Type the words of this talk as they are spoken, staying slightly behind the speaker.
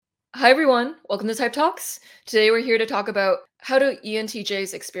Hi everyone, welcome to Type Talks. Today we're here to talk about how do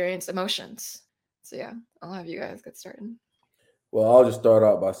ENTJs experience emotions. So yeah, I'll have you guys get started. Well, I'll just start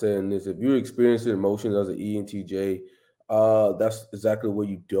out by saying this. If you're experiencing emotions as an ENTJ, that's exactly where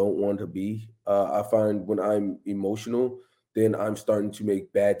you don't want to be. I find when I'm emotional, then I'm starting to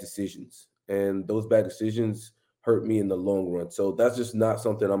make bad decisions. And those bad decisions hurt me in the long run. So that's just not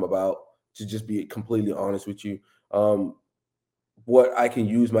something I'm about, to just be completely honest with you. Um, what I can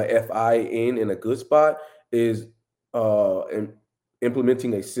use my FI in a good spot is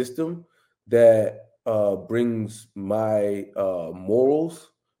implementing a system that brings my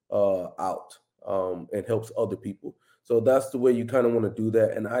morals out and helps other people. So that's the way you kind of want to do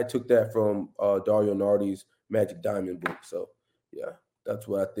that. And I took that from Dario Nardi's Magic Diamond book. So yeah, that's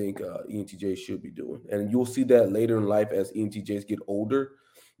what I think ENTJs should be doing. And you'll see that later in life as ENTJs get older,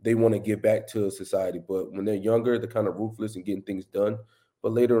 they want to give back to society. But when they're younger, they're kind of ruthless and getting things done.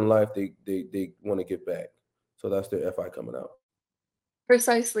 But later in life, they want to give back. So that's their FI coming out.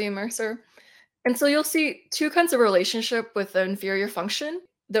 Precisely, Mercer. And so you'll see two kinds of relationship with the inferior function.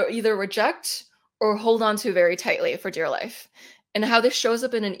 They'll either reject or hold on to very tightly for dear life. And how this shows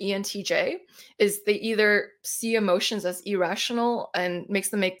up in an ENTJ is they either see emotions as irrational and makes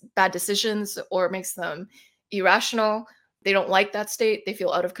them make bad decisions or makes them irrational. They don't like that state. They feel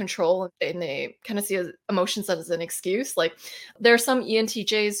out of control and they kind of see emotions as an excuse. Like there are some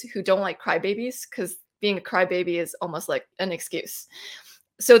ENTJs who don't like crybabies because being a crybaby is almost like an excuse.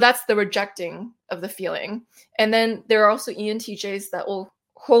 So that's the rejecting of the feeling. And then there are also ENTJs that will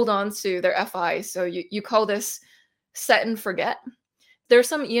hold on to their FI. So you call this set and forget. There are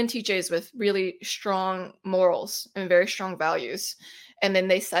some ENTJs with really strong morals and very strong values. And then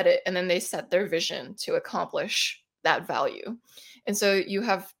they set it and then they set their vision to accomplish that value. And so you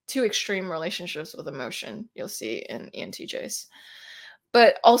have two extreme relationships with emotion you'll see in ENTJs,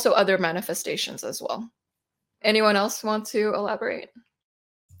 but also other manifestations as well. Anyone else want to elaborate?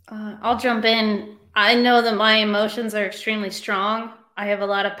 I'll jump in. I know that my emotions are extremely strong. I have a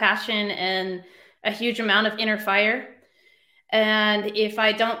lot of passion and a huge amount of inner fire. And if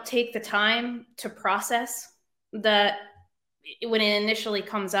I don't take the time to process that when it initially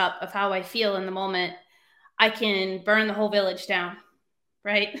comes up of how I feel in the moment, I can burn the whole village down,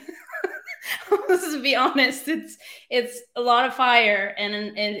 right? Let's be honest. It's a lot of fire,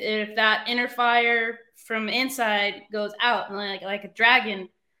 and if that inner fire from inside goes out like a dragon,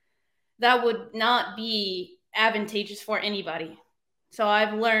 that would not be advantageous for anybody. So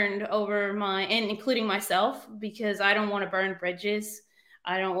I've learned over and including myself, because I don't want to burn bridges.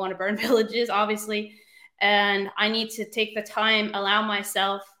 I don't want to burn villages, obviously. And I need to take the time, allow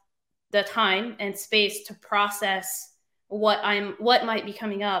myself the time and space to process what might be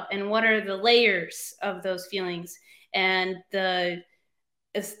coming up and what are the layers of those feelings and the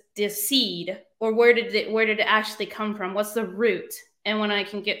seed, or where did it actually come from? What's the root? And when I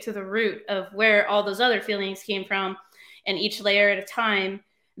can get to the root of where all those other feelings came from, and each layer at a time,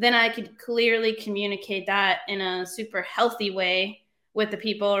 then I could clearly communicate that in a super healthy way with the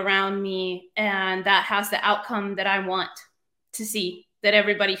people around me. And that has the outcome that I want to see, that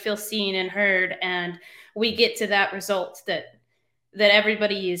everybody feels seen and heard. And we get to that result that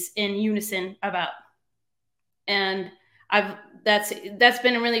everybody is in unison about. And that's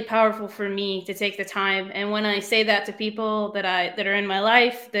been really powerful for me to take the time. And when I say that to people that are in my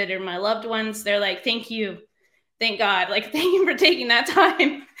life, that are my loved ones, they're like, thank you. Thank God. Like, thank you for taking that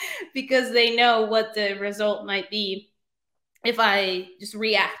time, because they know what the result might be if I just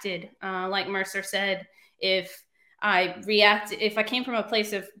reacted. Like Mercer said, if I came from a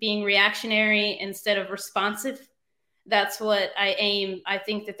place of being reactionary instead of responsive, that's what I aim. I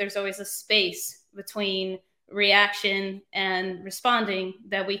think that there's always a space between reaction and responding,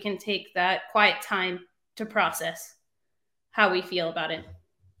 that we can take that quiet time to process how we feel about it.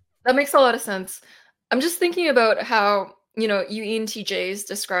 That makes a lot of sense. I'm just thinking about how, you ENTJs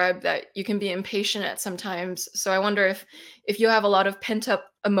describe that you can be impatient at some times. So I wonder if you have a lot of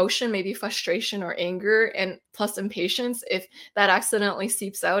pent-up emotion, maybe frustration or anger, and plus impatience, if that accidentally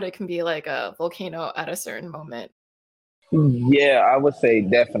seeps out, it can be like a volcano at a certain moment. Yeah, I would say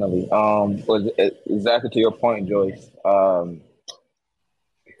definitely. But exactly to your point, Joyce. For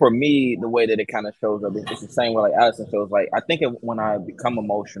me, the way that it kind of shows up is it's the same way like Allison shows. Like I think when I become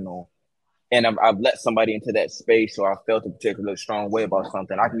emotional and I've let somebody into that space, or I felt a particularly strong way about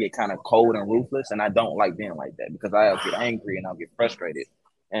something, I can get kind of cold and ruthless, and I don't like being like that because I'll get angry and I'll get frustrated,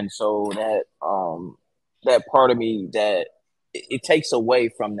 and so that part of me that it takes away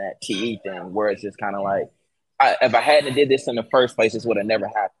from that TE thing where it's just kind of like, if I hadn't did this in the first place, this would have never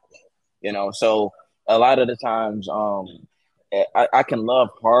happened, you know. So a lot of the times, I can love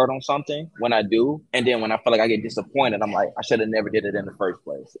hard on something when I do, and then when I feel like I get disappointed, I'm like, I should have never did it in the first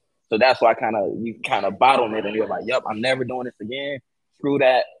place. So that's why you kind of bottle it, and you're like, yep, I'm never doing this again. Screw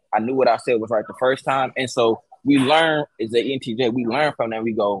that. I knew what I said was right the first time, and so we learn as an ENTJ. We learn from that.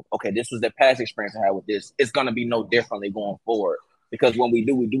 We go, okay, this was the past experience I had with this. It's gonna be no differently going forward because when we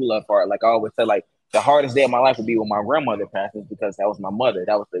do love hard. Like I always say, like the hardest day of my life would be when my grandmother passes because that was my mother.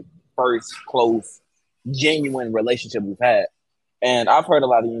 That was the first close, genuine relationship we've had. And I've heard a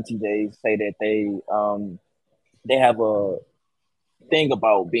lot of ENTJs say that they have a thing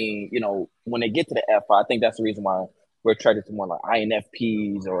about being, when they get to the FI, I think that's the reason why we're attracted to more like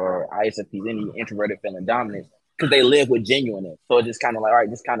INFPs or ISFPs, any introverted feeling dominance, because they live with genuineness. So it's just kind of like, all right,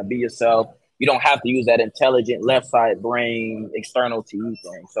 just kind of be yourself. You don't have to use that intelligent left side brain, external to you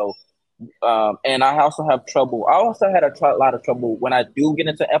thing. So, and I also have trouble. I also had a lot of trouble when I do get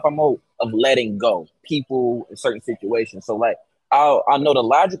into FI mode of letting go people in certain situations. So like, I know the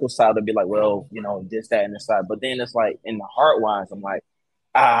logical side would be like, well, this, that, and this side. But then it's like in the heart wise, I'm like,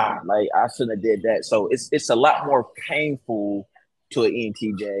 like I shouldn't have did that. So it's a lot more painful to an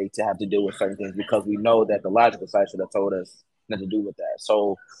ENTJ to have to deal with certain things because we know that the logical side should have told us not to do with that.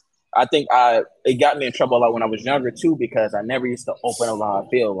 So I think it got me in trouble a lot when I was younger too because I never used to open up how I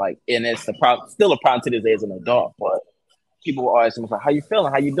feel. Like, and it's still a problem to this day as an adult. But people will always say, "How you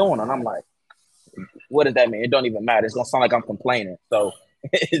feeling? How you doing?" And I'm like, what does that mean? It don't even matter. It's gonna sound like I'm complaining. So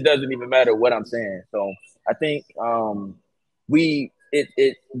it doesn't even matter what I'm saying. So I think we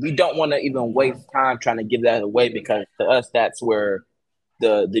don't want to even waste time trying to give that away because to us that's where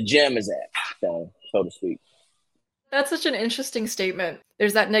the gem is at, so to speak. That's such an interesting statement.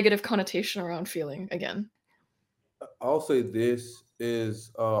 There's that negative connotation around feeling again. I'll say this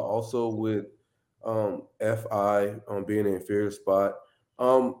is also with FI being an inferior spot.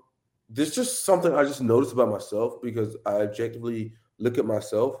 This is just something I just noticed about myself because I objectively look at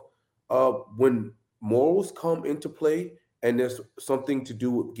myself. When morals come into play and there's something to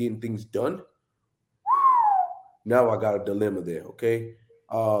do with getting things done, now I got a dilemma there, okay?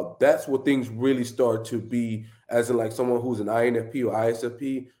 That's where things really start to be, as in like someone who's an INFP or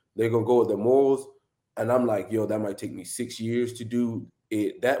ISFP, they're going to go with their morals. And I'm like, yo, that might take me 6 years to do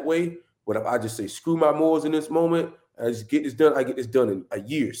it that way. But if I just say, screw my morals in this moment, I just get this done, I get this done in a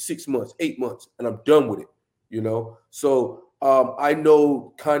year, 6 months, 8 months, and I'm done with it, So I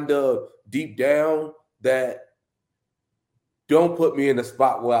know kind of deep down that don't put me in a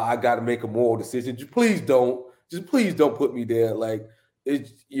spot where I got to make a moral decision. Just please don't put me there. Like,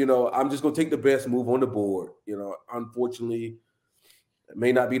 it's, I'm just going to take the best move on the board. Unfortunately, it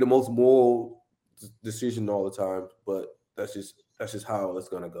may not be the most moral decision all the time, but that's just how it's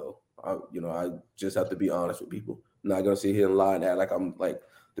going to go. I just have to be honest with people. I'm not going to sit here and lie and act like I'm like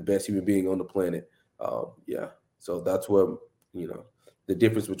the best human being on the planet. Yeah. So that's where, the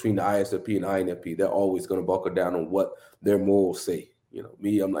difference between the ISFP and INFP, they're always going to buckle down on what their morals say.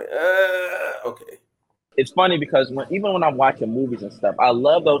 Me, I'm like, okay. It's funny because even when I'm watching movies and stuff, I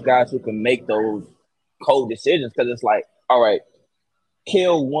love those guys who can make those cold decisions because it's like, all right,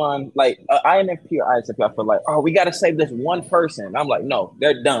 kill one, like INFP or ISFP, I feel like, we got to save this one person. I'm like, no,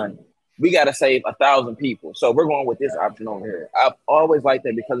 they're done. We got to save 1,000 people. So we're going with this option over here. I've always liked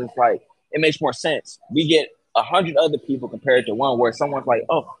that because it's like, it makes more sense. We get 100 other people compared to one where someone's like,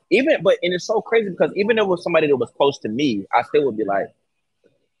 and it's so crazy because even if it was somebody that was close to me, I still would be like,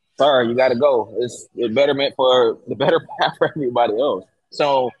 sorry, you got to go. It's betterment for the better path for everybody else.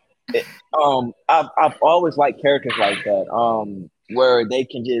 So, I've always liked characters like that, where they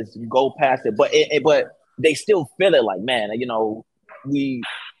can just go past it, but they still feel it. Like, man, we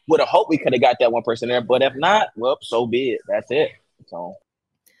would have hoped we could have got that one person there, but if not, well, so be it. That's it. So.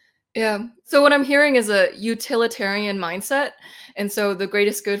 Yeah. So what I'm hearing is a utilitarian mindset. And so the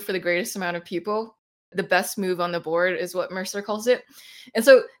greatest good for the greatest amount of people, the best move on the board is what Murcer calls it. And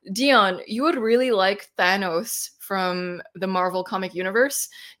so, Deon, you would really like Thanos from the Marvel comic universe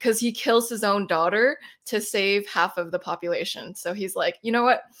because he kills his own daughter to save half of the population. So he's like, you know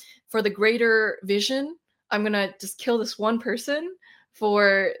what? For the greater vision, I'm going to just kill this one person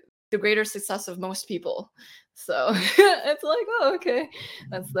for the greater success of most people. So it's like, oh, okay.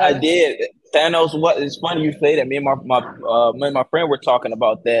 That's that. I did. Thanos, it's funny you say that. Me and my friend were talking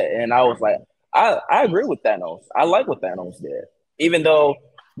about that, and I was like, I agree with Thanos. I like what Thanos did, even though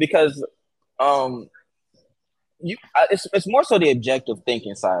because it's more so the objective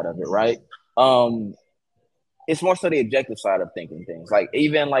thinking side of it, right? It's more so the objective side of thinking things. Like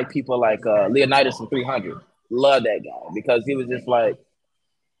even like people like Leonidas in 300, love that guy because he was just like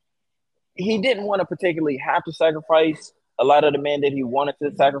he didn't want to particularly have to sacrifice a lot of the men that he wanted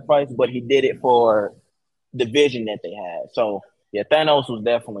to sacrifice, but he did it for the vision that they had. So yeah, Thanos was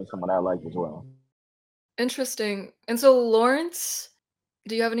definitely someone I liked as well. Interesting. And so, Lawrence,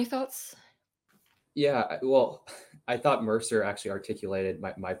 do you have any thoughts? Yeah, well, I thought Murcer actually articulated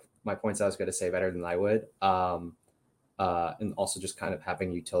my points I was going to say better than I would. And also just kind of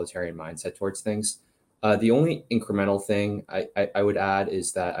having a utilitarian mindset towards things. The only incremental thing I would add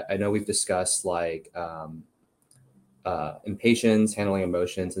is that I know we've discussed like impatience, handling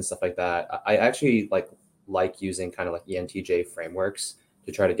emotions, and stuff like that. I actually like using kind of like ENTJ frameworks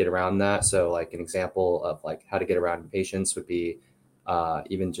to try to get around that. So like an example of like how to get around impatience would be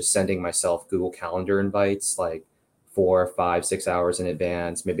even just sending myself Google Calendar invites like 4, 5, 6 hours in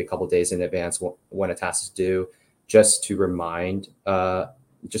advance, maybe a couple days in advance when a task is due, just to remind,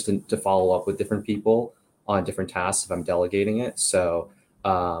 just to follow up with different people on different tasks if I'm delegating it. So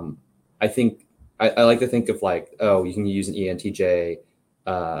I think I like to think of like, oh, you can use an ENTJ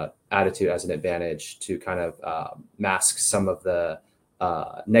attitude as an advantage to kind of mask some of the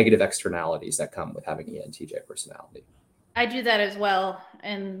negative externalities that come with having ENTJ personality. I do that as well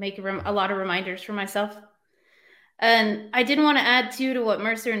and make a lot of reminders for myself. And I did want to add too to what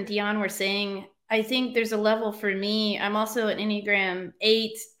Murcer and Deon were saying. I think there's a level for me. I'm also an Enneagram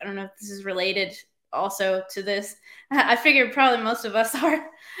 8. I don't know if this is related also to this. I figure probably most of us are.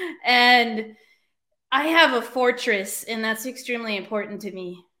 And I have a fortress, and that's extremely important to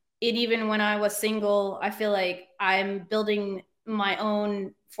me. And even when I was single, I feel like I'm building my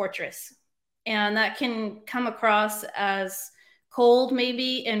own fortress. And that can come across as cold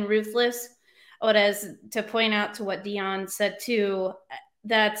maybe and ruthless. But as to point out to what Deon said too,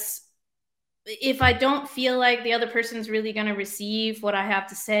 that's if I don't feel like the other person's really going to receive what I have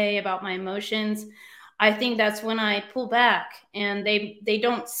to say about my emotions, I think that's when I pull back and they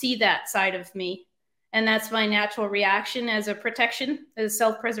don't see that side of me. And that's my natural reaction as a protection, as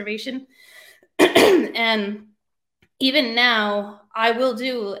self-preservation. And even now, I will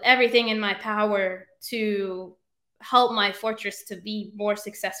do everything in my power to help my fortress to be more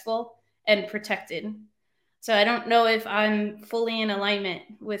successful and protected. So I don't know if I'm fully in alignment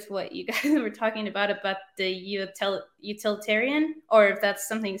with what you guys were talking about the utilitarian, or if that's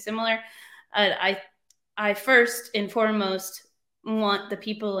something similar. I first and foremost want the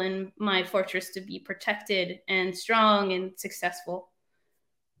people in my fortress to be protected and strong and successful.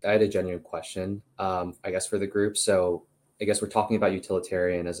 I had a genuine question, I guess, for the group. So I guess we're talking about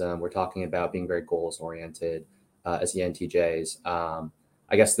utilitarianism. We're talking about being very goals oriented as ENTJs.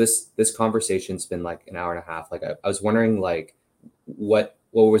 I guess this conversation's been like an hour and a half. Like I was wondering, like, what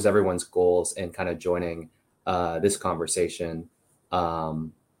was everyone's goals in kind of joining this conversation? I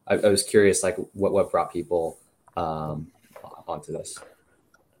was curious, like, what brought people onto this.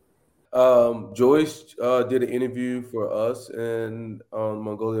 Joyce did an interview for us and on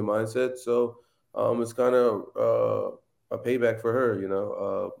Mongolian Mindset, so it's kind of a payback for her, you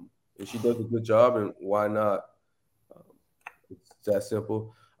know. If she does a good job, and why not? It's that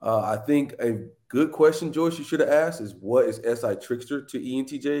simple. I think a good question, Joyce, you should have asked is what is SI Trickster to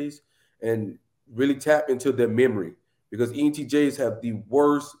ENTJs, and really tap into their memory, because ENTJs have the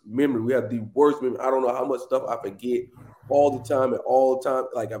worst memory. We have the worst memory. I don't know how much stuff I forget all the time and all the time.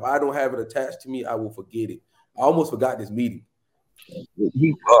 Like if I don't have it attached to me, I will forget it. I almost forgot this meeting.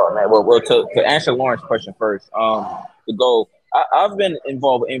 Well, to answer Lauren's question first, to go, I've been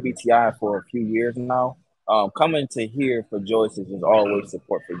involved with MBTI for a few years now. Coming to here for Joyce is always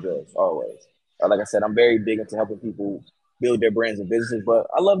support for Joyce, always. Like I said, I'm very big into helping people build their brands and businesses, but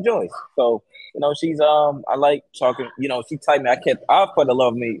I love Joyce. So, you know, she's, I like talking, you know, she typed me, I for the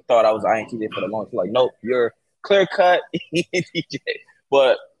love of me, thought I was INTJ for the longest. Like, nope, you're clear cut ENTJ.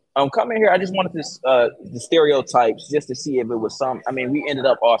 But coming here, I just wanted this, the stereotypes just to see if it was some, I mean, we ended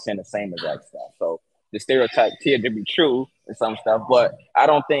up all saying the same exact stuff. So the stereotype appeared to be true in some stuff, but I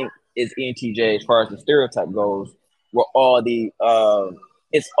don't think it's ENTJ as far as the stereotype goes. We're all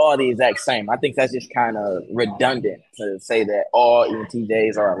it's all the exact same. I think that's just kind of redundant to say that all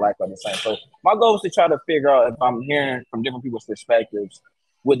ENTJs are alike or the same. So my goal is to try to figure out if I'm hearing from different people's perspectives,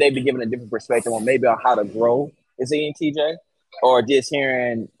 would they be given a different perspective on maybe on how to grow as an ENTJ, or just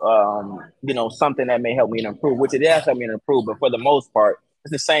hearing, you know, something that may help me to improve, which it has helped me to improve, but for the most part,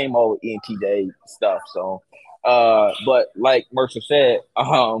 it's the same old ENTJ stuff. So, but like Murcer said,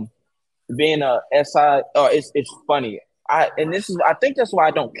 being a SI, it's funny. I think that's why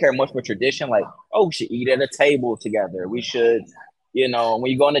I don't care much for tradition. Like, oh, we should eat at a table together. We should, you know,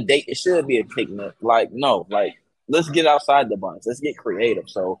 when you go on a date, it should be a picnic. Like, no, like, let's get outside the box. Let's get creative.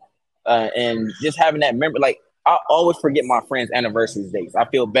 So, and just having that memory, like, I always forget my friends' anniversary dates. I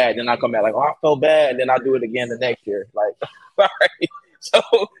feel bad. Then I come back like, oh, I feel bad. And then I do it again the next year. Like, sorry.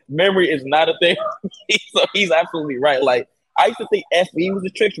 So memory is not a thing. So he's absolutely right. Like I used to think FE was a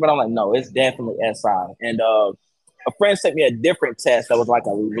trick, but I'm like, no, it's definitely SI. And a friend sent me a different test that was like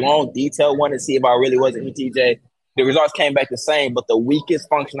a long, detailed one to see if I really was an ENTJ. The results came back the same, but the weakest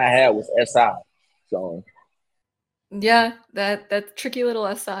function I had was SI. So yeah, that tricky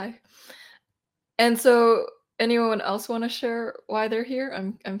little SI. And so, anyone else want to share why they're here?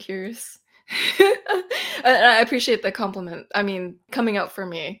 I'm curious. I appreciate the compliment. I mean, coming out for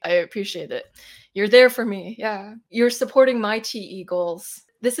me, I appreciate it. You're there for me. Yeah, you're supporting my TE goals.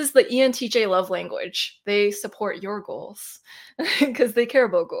 This is the ENTJ love language. They support your goals because they care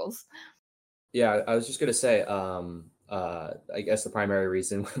about goals. Yeah, I was just gonna say, I guess the primary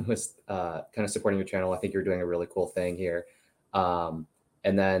reason was kind of supporting your channel. I think you're doing a really cool thing here. And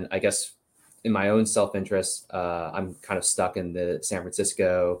then I guess in my own self-interest, I'm kind of stuck in the San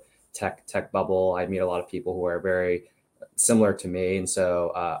Francisco tech bubble. I meet a lot of people who are very similar to me, and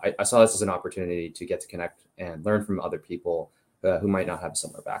so I saw this as an opportunity to get to connect and learn from other people who might not have a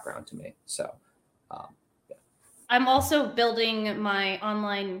similar background to me. So, yeah. I'm also building my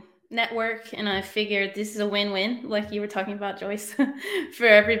online network, and I figured this is a win-win, like you were talking about, Joyce, for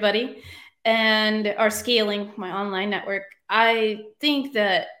everybody, and are scaling my online network. I think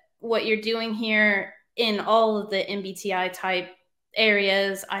that what you're doing here in all of the MBTI type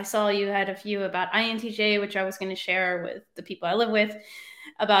areas, I saw you had a few about INTJ, which I was going to share with the people I live with,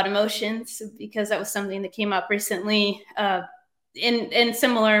 about emotions, because that was something that came up recently, and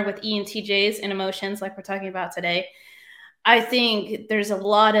similar with ENTJs and emotions, like we're talking about today. I think there's a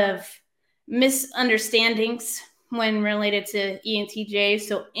lot of misunderstandings when related to ENTJ.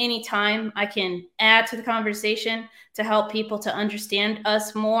 So anytime I can add to the conversation to help people to understand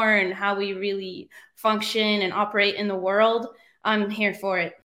us more and how we really function and operate in the world, I'm here for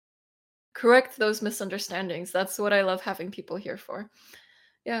it. Correct those misunderstandings. That's what I love having people here for.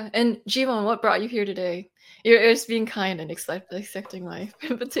 Yeah, and Jeevan, what brought you here today? You're just being kind and accepting my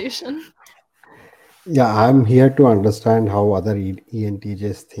invitation. Yeah, I'm here to understand how other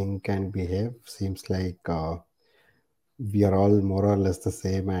ENTJs think and behave. Seems like we are all more or less the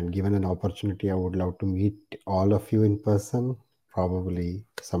same, and given an opportunity, I would love to meet all of you in person, probably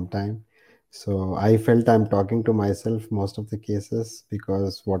sometime. So I felt I'm talking to myself most of the cases,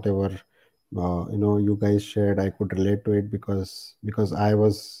 because whatever you guys shared, I could relate to it, because I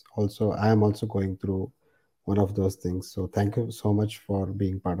am also going through one of those things. So thank you so much for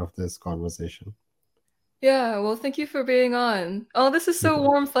being part of this conversation. Yeah, well, thank you for being on. Oh, this is so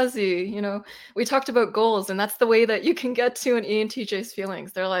warm, fuzzy. We talked about goals, and that's the way that you can get to an ENTJ's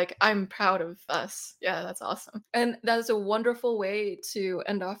feelings. They're like, I'm proud of us. Yeah, that's awesome. And that is a wonderful way to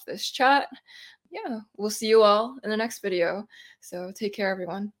end off this chat. Yeah, we'll see you all in the next video. So take care,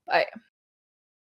 everyone. Bye.